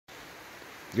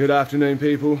Good afternoon,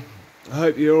 people. I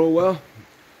hope you're all well.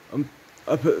 I'm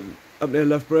up near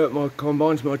Loughborough at my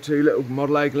combines, my two little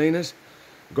Model A Gleaners.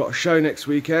 I've got a show next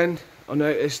weekend. I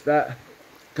noticed that,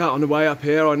 on the way up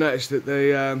here, I noticed that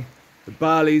the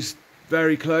barley's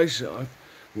very close. I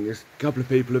think there's a couple of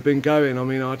people have been going. I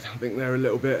mean, I think they're a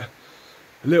little bit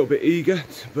eager,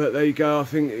 but there you go. I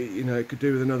think, you know, it could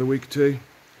do with another week or two.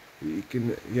 You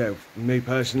can, yeah, me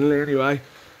personally anyway.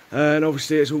 And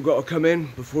obviously it's all got to come in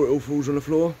before it all falls on the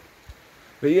floor.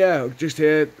 But yeah, just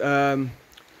here, I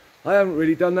haven't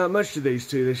really done that much to these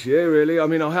two this year, really. I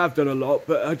mean, I have done a lot,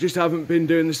 but I just haven't been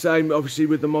doing the same, obviously,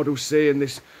 with the Model C and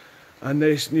this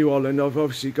New Holland. I've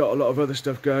obviously got a lot of other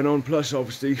stuff going on, plus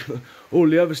obviously all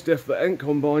the other stuff that ain't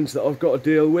combines that I've got to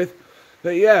deal with.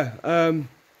 But yeah,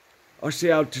 I'll see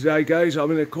how today goes. I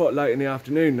mean, it's quite late in the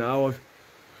afternoon now. I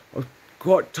was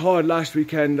quite tired last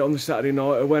weekend on the Saturday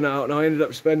night. I went out and I ended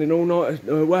up spending all night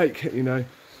awake, you know.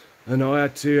 And I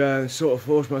had to sort of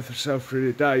force myself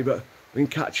through the day, but I've been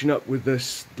catching up with the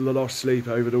lost sleep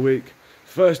over the week.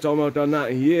 First time I've done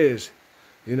that in years.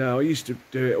 You know, I used to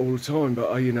do it all the time,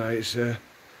 but you know, it's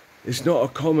not a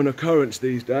common occurrence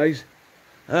these days.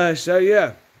 So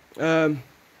yeah,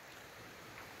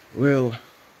 well,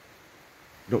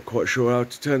 not quite sure how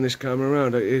to turn this camera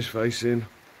around. It is facing.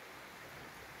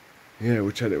 Yeah,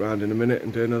 we'll turn it around in a minute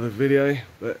and do another video.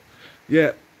 But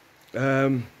yeah,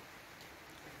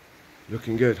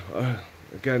 looking good.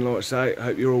 Again, like I say, I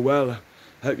hope you're all well. I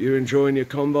hope you're enjoying your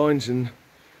combines and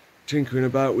tinkering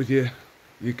about with your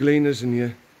Gleaners and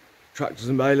your tractors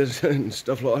and balers and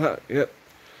stuff like that. Yep.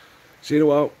 See you in a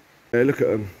while. Yeah, look at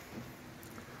them.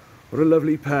 What a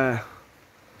lovely pair.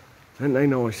 Aren't they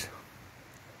nice?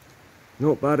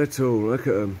 Not bad at all. Look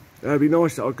at them. It'd be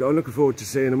nice. I'm looking forward to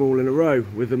seeing them all in a row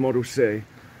with the Model C.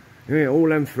 Yeah, all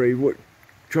them three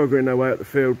chugging their way up the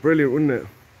field. Brilliant, wouldn't it?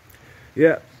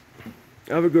 Yeah.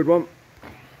 Have a good one.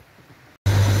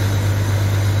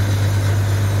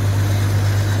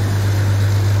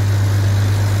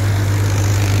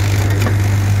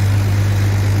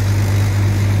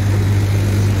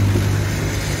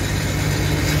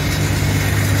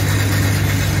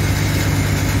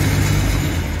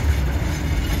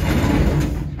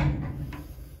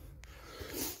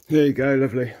 There you go,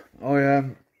 lovely. I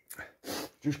am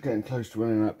just getting close to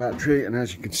running that battery, and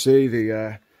as you can see,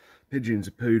 the pigeons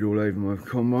are pooed all over my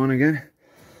combine again.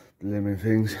 Lemon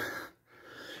things.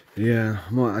 Yeah,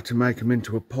 I might have to make them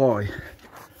into a pie.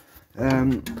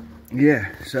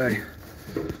 Yeah, so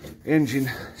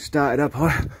engine started up.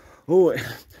 I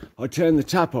turned the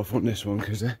tap off on this one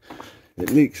because it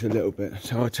leaks a little bit,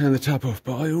 so I turned the tap off.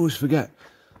 But I always forget.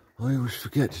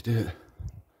 To do it.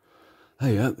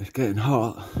 Hey, up, it's getting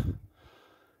hot.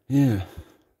 Yeah,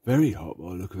 very hot by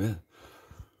the look of it.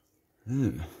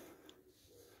 Yeah.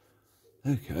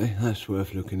 Okay, that's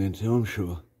worth looking into, I'm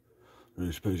sure.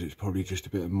 I suppose it's probably just a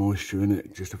bit of moisture in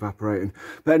it, just evaporating.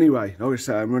 But anyway, like I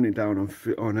say, I'm running down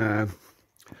on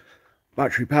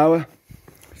battery power.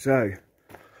 So,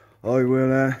 I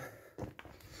will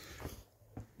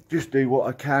just do what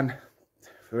I can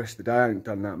for the rest of the day. I haven't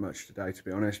done that much today, to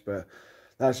be honest, but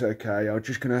that's okay. I'm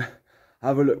just going to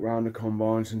have a look around the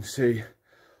combines and see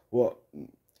what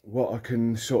I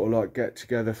can sort of like get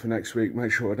together for next week.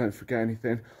 Make sure I don't forget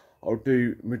anything. I'll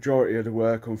do majority of the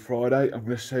work on Friday. I'm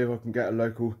going to see if I can get a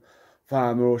local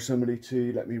farmer or somebody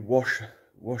to let me wash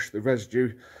the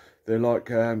residue,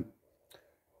 the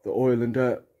oil and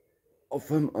dirt off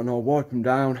them, and I'll wipe them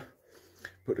down,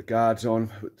 put the guards on,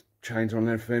 put the chains on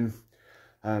and everything,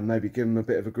 and maybe give them a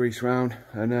bit of a grease round,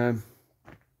 and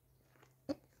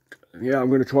yeah, I'm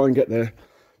going to try and get the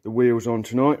wheels on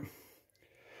tonight.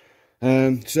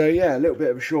 So yeah, a little bit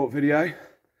of a short video,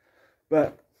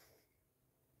 but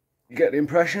you get the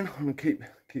impression. I'm going to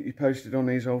keep you posted on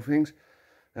these old things.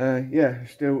 Yeah,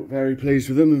 still very pleased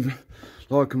with them and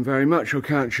like them very much. I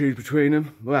can't choose between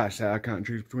them. Well, I say I can't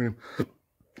choose between them.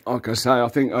 Like I say, I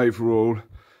think overall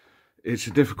it's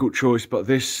a difficult choice, but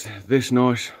this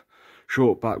nice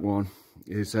short back one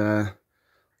is yeah,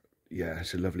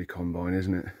 it's a lovely combine,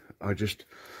 isn't it? I just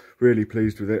really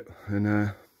pleased with it,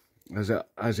 and as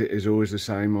it is always the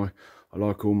same, I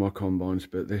like all my combines,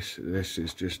 but this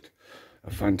is just a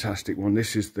fantastic one.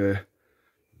 This is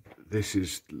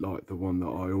like the one that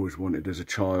I always wanted as a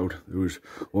child. There was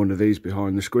one of these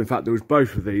behind the school. In fact, there was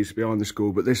both of these behind the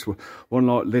school, but this one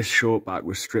like this short back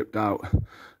was stripped out,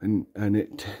 and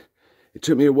it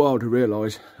took me a while to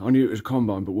realise. I knew it was a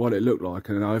combine, but what it looked like,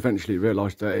 and I eventually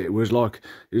realised that it was like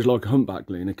a humpback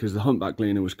gleaner, because the humpback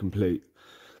gleaner was complete.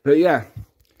 But yeah,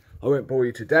 I won't bore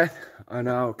you to death, and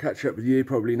I'll catch up with you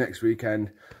probably next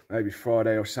weekend, maybe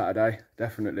Friday or Saturday.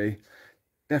 Definitely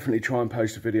definitely try and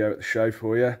post a video at the show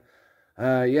for you.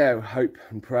 Yeah, hope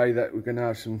and pray that we're going to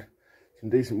have some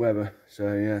decent weather.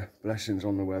 So yeah, blessings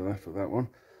on the weather for that one.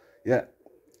 Yeah,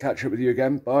 catch up with you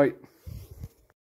again. Bye.